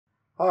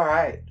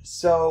Alright,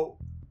 so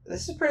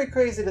this is pretty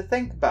crazy to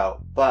think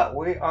about, but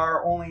we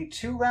are only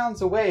 2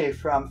 rounds away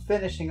from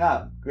finishing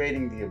up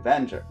Grading the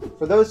Avengers.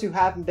 For those who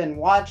haven't been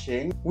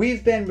watching,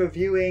 we've been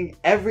reviewing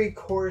every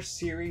core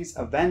series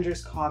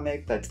Avengers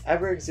comic that's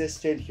ever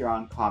existed here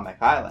on Comic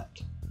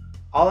Island.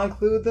 I'll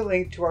include the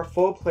link to our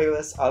full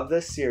playlist of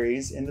this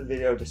series in the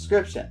video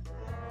description.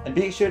 And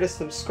be sure to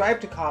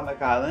subscribe to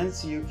Comic Island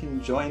so you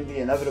can join the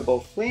inevitable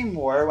flame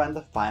war when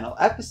the final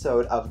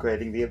episode of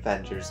Grading the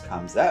Avengers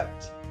comes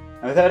out.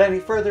 And without any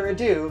further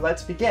ado,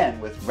 let's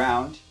begin with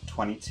round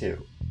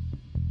 22.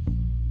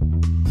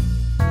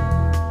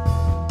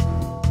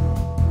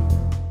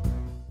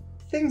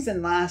 Things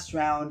in last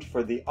round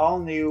for the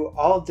all-new,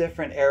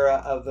 all-different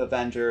era of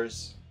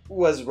Avengers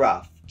was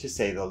rough, to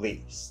say the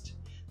least.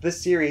 The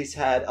series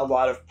had a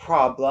lot of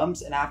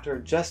problems, and after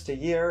just a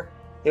year,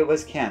 it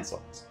was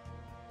cancelled.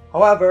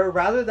 However,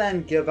 rather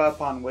than give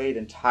up on Waid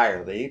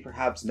entirely,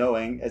 perhaps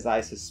knowing, as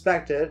I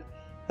suspected,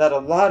 that a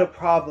lot of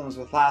problems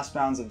with last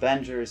round's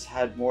Avengers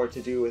had more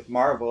to do with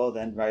Marvel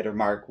than writer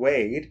Mark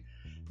Waid,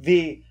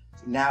 the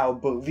now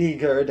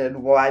beleaguered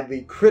and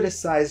widely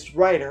criticized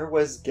writer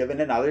was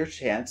given another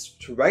chance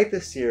to write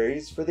the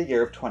series for the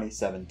year of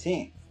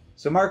 2017.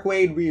 So Mark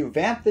Waid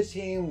revamped the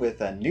team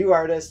with a new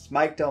artist,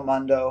 Mike Del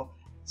Mundo,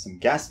 some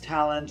guest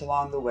talent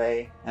along the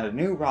way, and a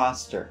new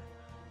roster,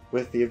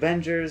 with the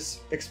Avengers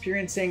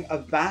experiencing a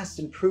vast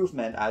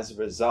improvement as a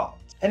result.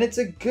 And it's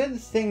a good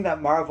thing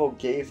that Marvel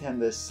gave him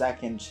this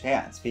second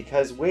chance,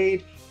 because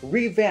Waid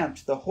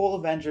revamped the whole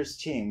Avengers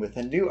team with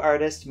a new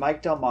artist,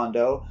 Mike Del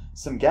Mundo,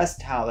 some guest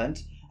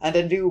talent, and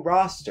a new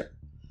roster.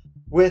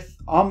 With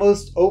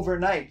almost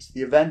overnight,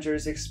 the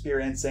Avengers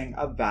experiencing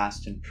a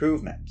vast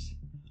improvement.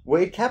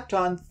 Waid kept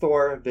on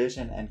Thor,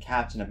 Vision, and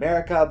Captain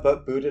America,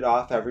 but booted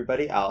off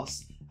everybody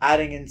else,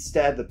 adding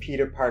instead the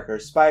Peter Parker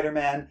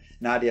Spider-Man,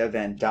 Nadia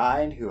van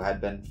Pym, who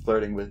had been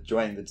flirting with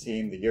joining the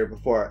team the year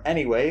before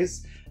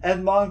anyways,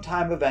 and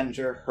longtime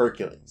Avenger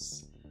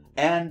Hercules.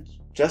 And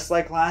just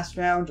like last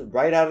round,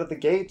 right out of the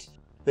gate,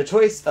 the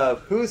choice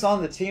of who's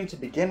on the team to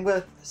begin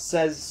with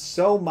says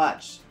so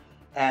much,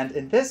 and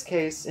in this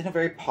case, in a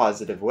very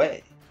positive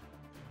way.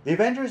 The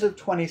Avengers of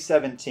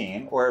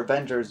 2017, or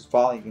Avengers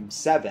Volume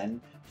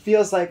 7,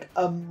 feels like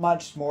a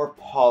much more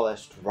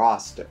polished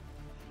roster.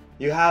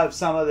 You have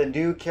some of the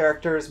new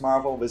characters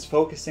Marvel was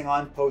focusing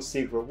on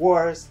post-Secret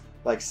Wars,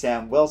 like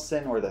Sam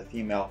Wilson or the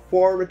Female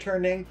 4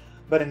 returning,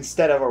 but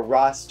instead of a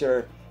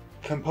roster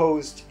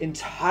composed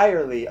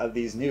entirely of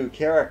these new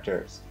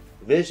characters,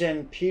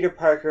 Vision, Peter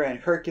Parker, and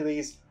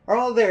Hercules are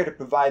all there to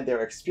provide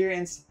their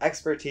experience,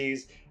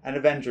 expertise, and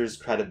Avengers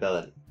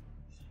credibility.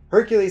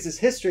 Hercules'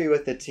 history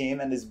with the team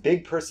and his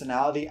big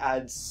personality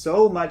adds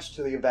so much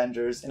to the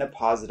Avengers in a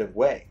positive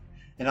way,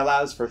 and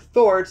allows for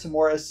Thor to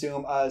more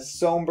assume a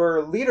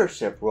somber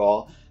leadership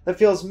role that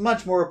feels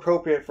much more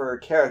appropriate for her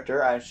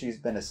character as she's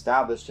been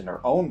established in her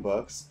own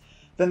books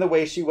than the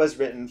way she was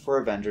written for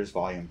Avengers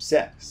Volume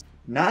 6.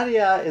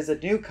 Nadia is a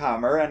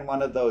newcomer and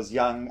one of those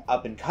young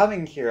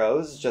up-and-coming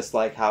heroes, just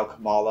like how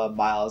Kamala,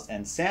 Miles,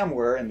 and Sam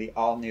were in the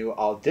all-new,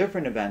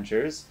 all-different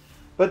Avengers,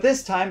 but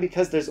this time,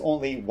 because there's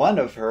only one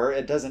of her,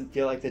 it doesn't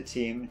feel like the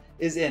team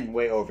is in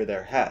way over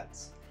their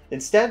heads.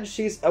 Instead,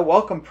 she's a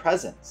welcome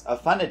presence, a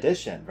fun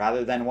addition,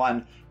 rather than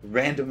one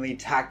randomly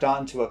tacked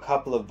on to a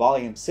couple of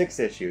Volume 6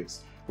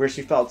 issues, where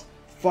she felt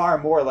far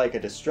more like a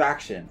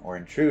distraction or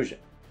intrusion.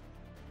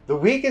 The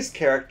weakest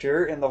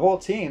character in the whole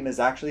team is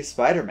actually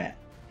Spider-Man.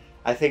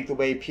 I think the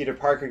way Peter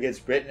Parker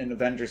gets written in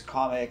Avengers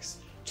comics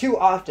too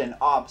often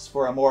opts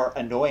for a more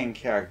annoying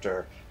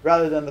character,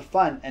 rather than the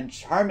fun and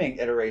charming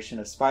iteration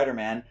of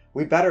Spider-Man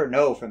we better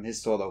know from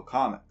his solo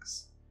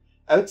comics.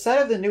 Outside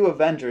of the new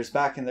Avengers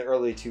back in the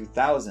early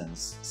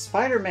 2000s,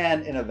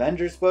 Spider-Man in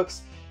Avengers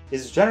books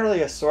is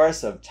generally a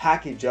source of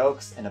tacky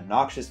jokes and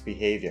obnoxious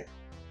behavior.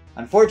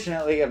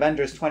 Unfortunately,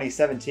 Avengers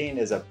 2017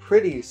 is a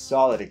pretty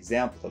solid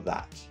example of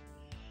that.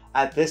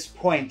 At this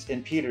point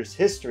in Peter's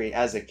history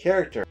as a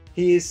character,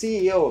 he is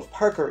CEO of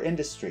Parker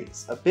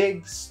Industries, a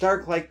big,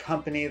 Stark-like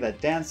company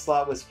that Dan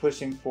Slott was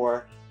pushing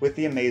for with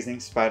the Amazing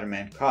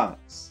Spider-Man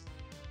comics.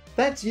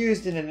 That's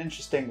used in an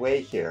interesting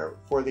way here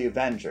for the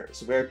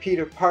Avengers, where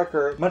Peter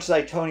Parker, much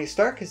like Tony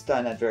Stark has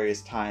done at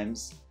various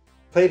times,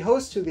 played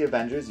host to the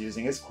Avengers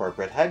using his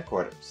corporate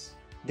headquarters.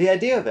 The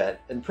idea of it,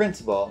 in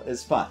principle,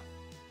 is fun,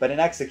 but in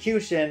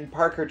execution,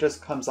 Parker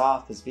just comes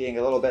off as being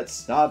a little bit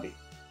snobby,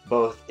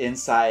 both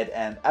inside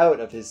and out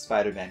of his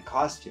Spider-Man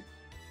costume.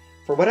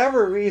 For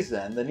whatever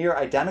reason, the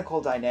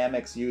near-identical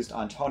dynamics used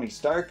on Tony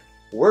Stark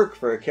work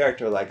for a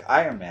character like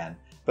Iron Man,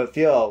 but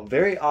feel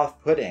very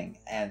off-putting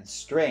and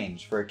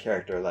strange for a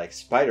character like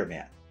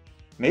Spider-Man.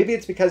 Maybe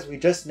it's because we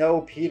just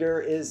know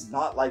Peter is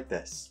not like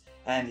this,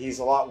 and he's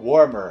a lot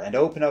warmer and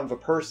open of a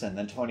person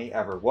than Tony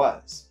ever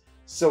was.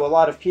 So a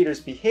lot of Peter's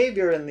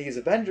behavior in these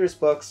Avengers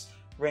books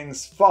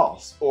rings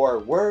false, or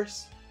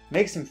worse,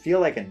 makes him feel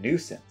like a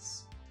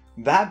nuisance.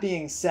 That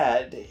being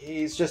said,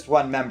 he's just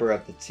one member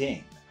of the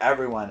team.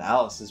 Everyone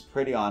else is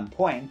pretty on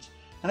point,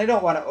 and I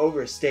don't want to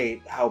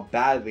overstate how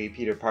badly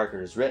Peter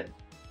Parker is written.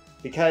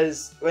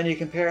 because when you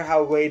compare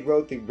how Waid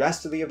wrote the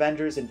rest of the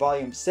Avengers in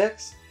Volume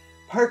 6,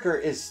 Parker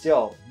is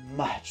still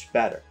much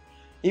better.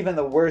 Even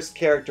the worst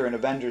character in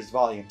Avengers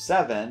Volume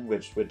 7,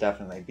 which would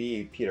definitely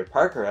be Peter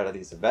Parker out of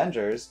these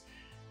Avengers,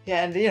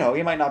 and he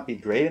might not be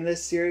great in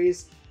this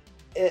series,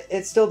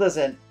 it still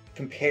doesn't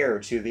compare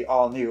to the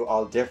all-new,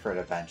 all-different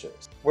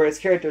Avengers, where its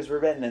characters were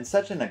written in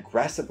such an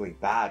aggressively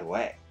bad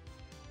way.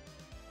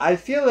 I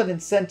feel an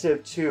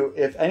incentive to,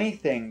 if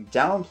anything,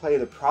 downplay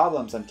the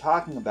problems I'm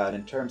talking about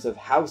in terms of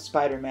how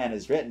Spider-Man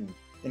is written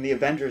in the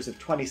Avengers of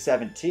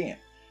 2017,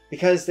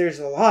 because there's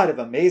a lot of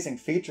amazing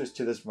features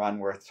to this run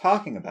worth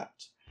talking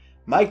about.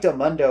 Mike Del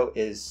Mundo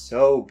is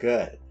so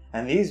good,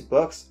 and these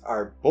books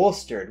are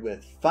bolstered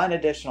with fun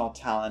additional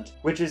talent,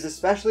 which is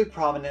especially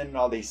prominent in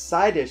all these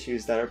side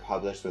issues that are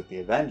published with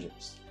the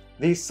Avengers.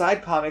 These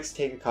side comics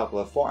take a couple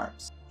of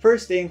forms.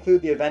 First, they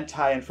include the event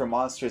tie-in for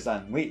Monsters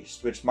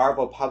Unleashed, which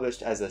Marvel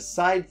published as a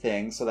side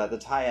thing so that the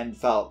tie-in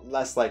felt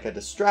less like a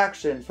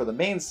distraction for the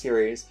main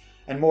series,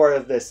 and more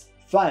of this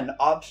fun,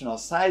 optional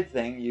side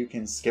thing you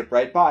can skip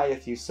right by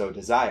if you so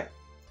desire.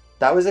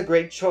 That was a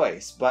great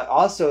choice, but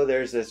also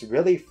there's this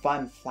really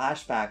fun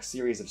flashback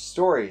series of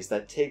stories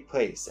that take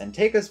place and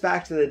take us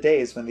back to the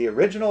days when the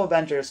original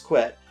Avengers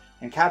quit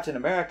and Captain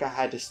America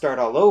had to start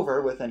all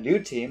over with a new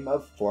team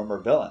of former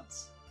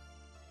villains.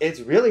 It's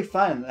really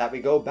fun that we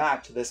go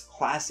back to this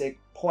classic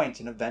point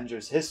in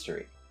Avengers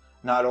history.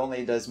 Not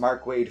only does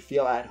Mark Waid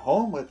feel at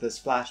home with this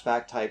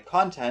flashback type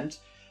content,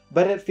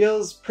 but it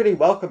feels pretty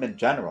welcome in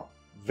general.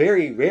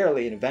 Very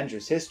rarely in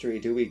Avengers history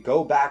do we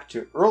go back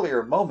to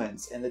earlier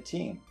moments in the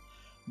team.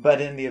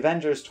 But in the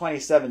Avengers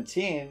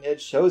 2017,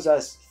 it shows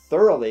us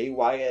thoroughly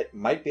why it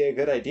might be a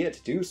good idea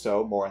to do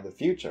so more in the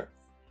future.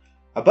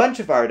 A bunch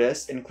of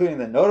artists, including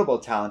the notable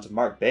talent of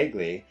Mark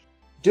Bagley,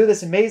 do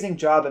this amazing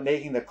job at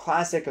making the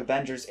classic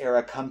Avengers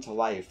era come to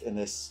life in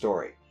this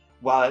story,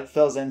 while it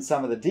fills in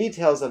some of the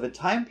details of a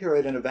time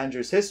period in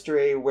Avengers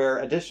history where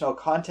additional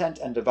content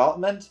and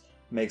development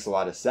makes a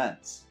lot of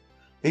sense.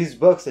 These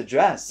books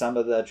address some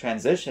of the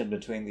transition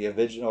between the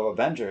original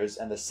Avengers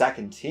and the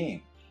second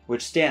team,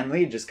 which Stan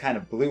Lee just kind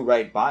of blew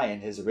right by in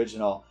his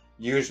original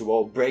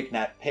usual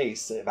breakneck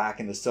pace back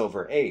in the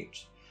Silver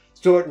Age.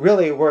 So it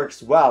really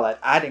works well at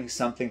adding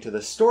something to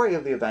the story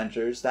of the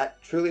Avengers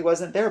that truly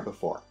wasn't there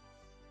before.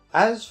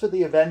 As for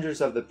the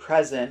Avengers of the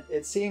present,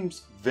 it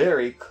seems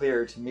very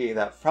clear to me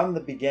that from the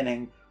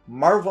beginning,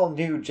 Marvel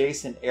knew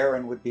Jason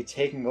Aaron would be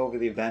taking over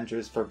the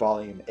Avengers for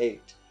Volume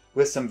 8,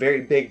 with some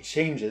very big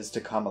changes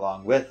to come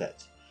along with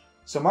it.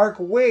 So Mark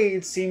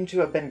Waid seemed to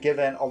have been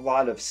given a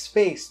lot of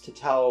space to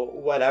tell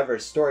whatever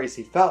stories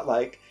he felt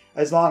like,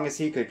 as long as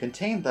he could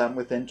contain them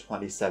within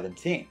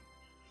 2017.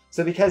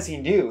 So because he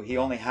knew he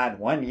only had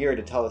 1 year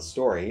to tell a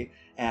story,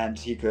 and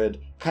he could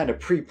kind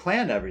of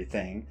pre-plan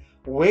everything,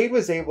 Waid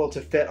was able to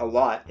fit a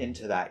lot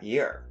into that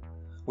year.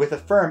 With a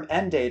firm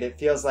end date, it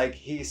feels like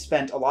he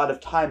spent a lot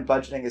of time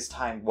budgeting his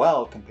time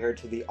well compared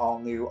to the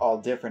all-new,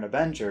 all-different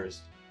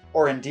Avengers,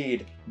 or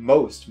indeed,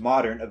 most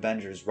modern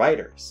Avengers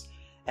writers.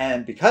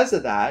 And because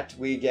of that,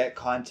 we get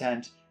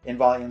content in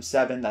Volume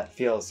 7 that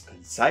feels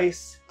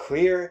concise,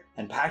 clear,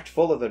 and packed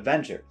full of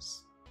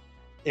Avengers.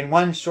 In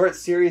one short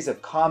series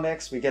of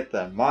comics, we get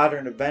the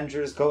modern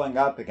Avengers going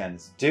up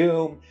against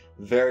Doom,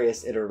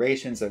 various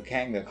iterations of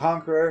Kang the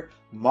Conqueror,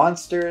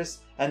 monsters,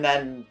 and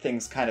then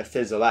things kind of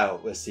fizzle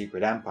out with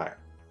Secret Empire.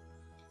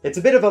 It's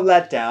a bit of a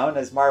letdown,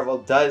 as Marvel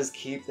does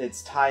keep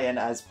its tie-in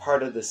as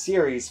part of the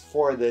series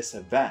for this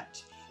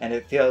event, and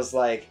it feels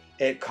like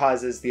it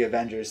causes the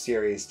Avengers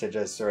series to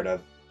just sort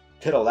of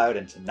piddle out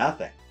into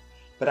nothing.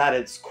 But at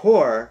its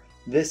core,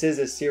 this is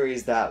a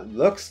series that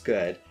looks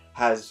good,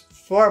 has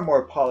far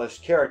more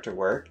polished character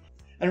work,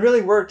 and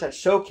really worked at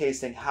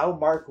showcasing how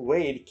Mark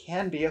Waid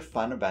can be a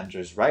fun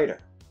Avengers writer.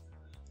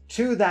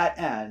 To that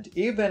end,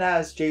 even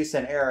as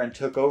Jason Aaron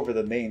took over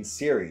the main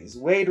series,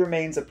 Waid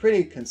remains a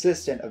pretty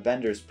consistent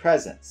Avengers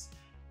presence,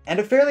 and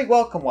a fairly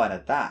welcome one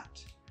at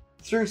that.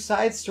 Through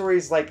side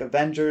stories like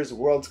Avengers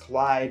Worlds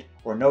Collide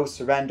or No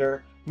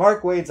Surrender,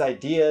 Mark Waid's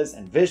ideas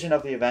and vision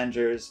of the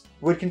Avengers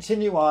would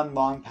continue on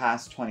long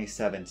past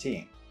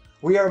 2017.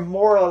 We are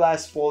more or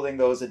less folding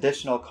those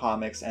additional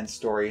comics and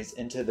stories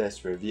into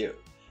this review.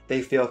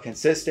 They feel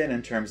consistent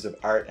in terms of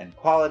art and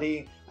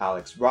quality.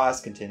 Alex Ross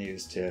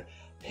continues to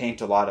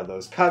paint a lot of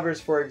those covers,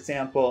 for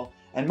example,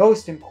 and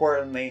most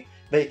importantly,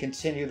 they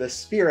continue the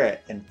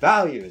spirit and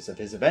values of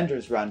his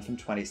Avengers run from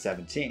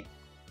 2017.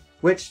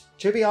 Which,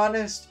 to be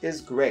honest,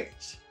 is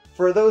great.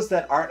 For those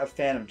that aren't a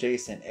fan of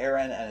Jason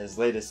Aaron and his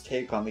latest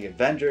take on the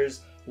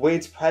Avengers,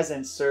 Waid's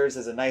presence serves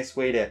as a nice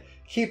way to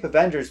keep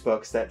Avengers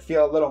books that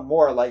feel a little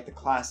more like the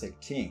classic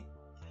team.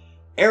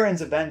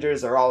 Aaron's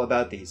Avengers are all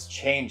about these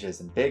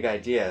changes and big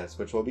ideas,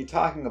 which we'll be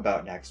talking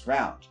about next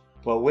round,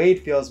 while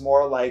Waid feels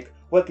more like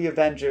what the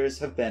Avengers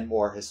have been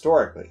more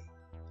historically.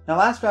 Now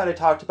last round I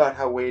talked about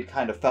how Waid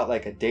kind of felt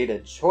like a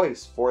dated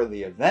choice for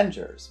the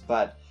Avengers,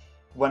 but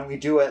when we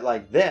do it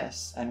like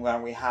this, and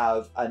when we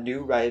have a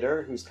new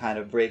writer who's kind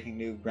of breaking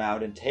new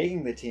ground and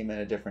taking the team in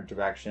a different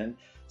direction,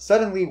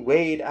 suddenly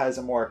Waid as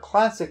a more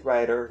classic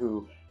writer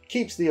who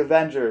keeps the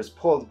Avengers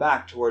pulled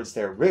back towards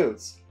their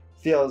roots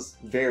feels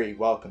very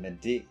welcome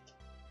indeed.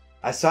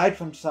 Aside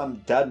from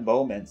some dud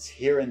moments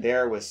here and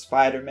there with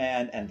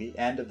Spider-Man and the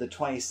end of the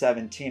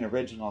 2017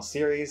 original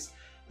series,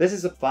 this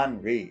is a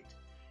fun read.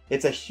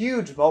 It's a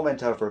huge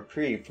moment of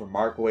reprieve for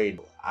Mark Waid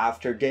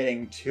after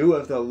getting 2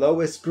 of the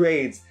lowest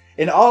grades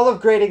in all of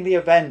Grading the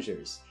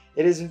Avengers.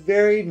 It is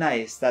very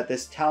nice that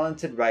this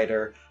talented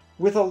writer,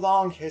 with a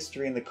long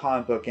history in the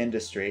comic book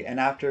industry and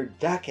after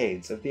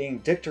decades of being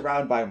dicked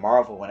around by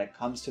Marvel when it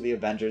comes to the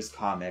Avengers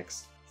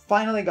comics,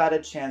 finally got a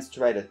chance to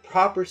write a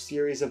proper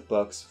series of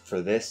books for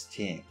this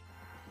team.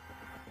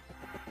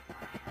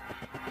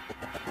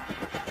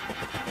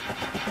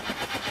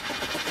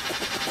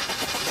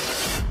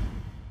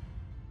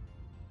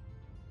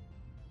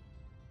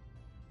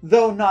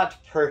 Though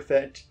not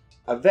perfect,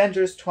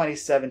 Avengers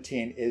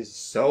 2017 is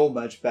so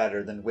much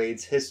better than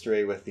Waid's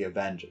history with the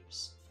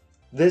Avengers.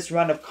 This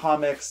run of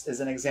comics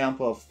is an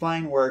example of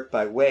fine work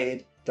by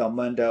Waid, Del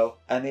Mundo,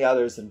 and the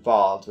others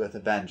involved with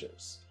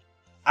Avengers.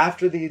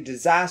 After the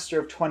disaster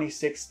of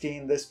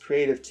 2016, this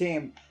creative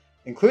team,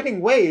 including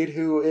Waid,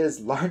 who is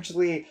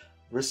largely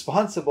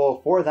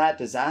responsible for that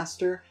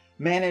disaster,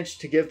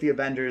 managed to give the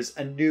Avengers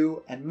a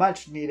new and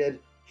much needed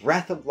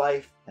breath of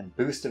life and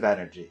boost of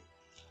energy.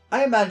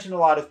 I imagine a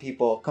lot of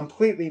people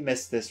completely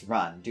missed this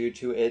run due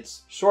to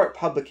its short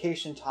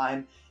publication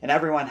time and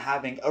everyone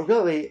having a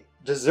really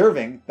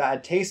deserving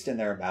bad taste in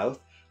their mouth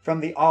from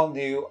the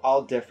all-new,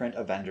 all-different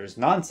Avengers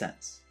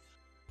nonsense.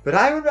 But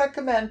I would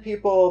recommend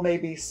people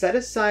maybe set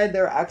aside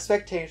their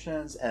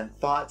expectations and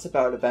thoughts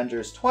about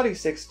Avengers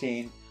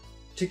 2016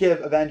 to give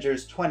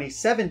Avengers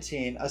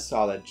 2017 a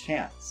solid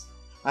chance.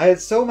 I had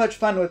so much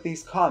fun with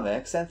these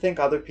comics and think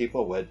other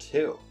people would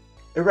too.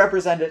 It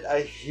represented a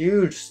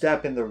huge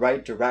step in the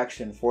right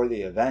direction for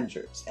the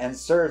Avengers, and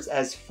serves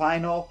as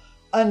final,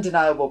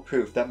 undeniable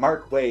proof that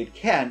Mark Waid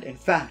can, in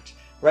fact,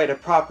 write a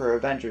proper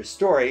Avengers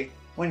story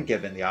when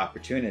given the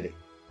opportunity.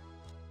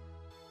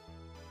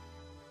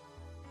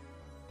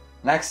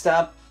 Next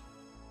up,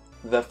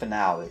 the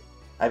finale.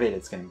 I mean,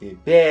 it's going to be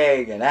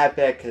big and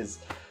epic because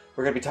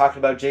we're going to be talking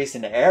about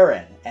Jason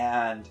Aaron,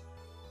 and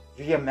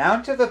the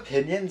amount of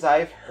opinions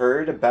I've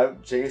heard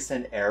about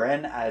Jason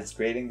Aaron as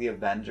Grading the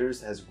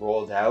Avengers has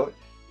rolled out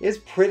is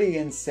pretty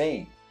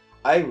insane.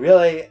 I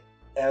really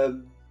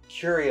am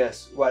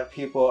curious what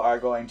people are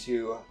going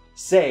to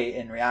say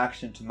in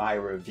reaction to my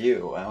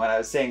review. And when I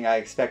was saying I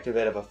expect a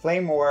bit of a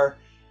flame war,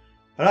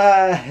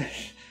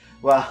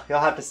 well, you'll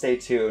have to stay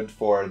tuned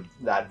for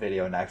that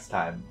video next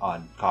time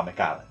on Comic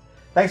Island.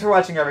 Thanks for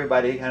watching,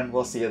 everybody, and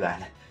we'll see you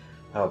then.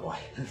 Oh boy.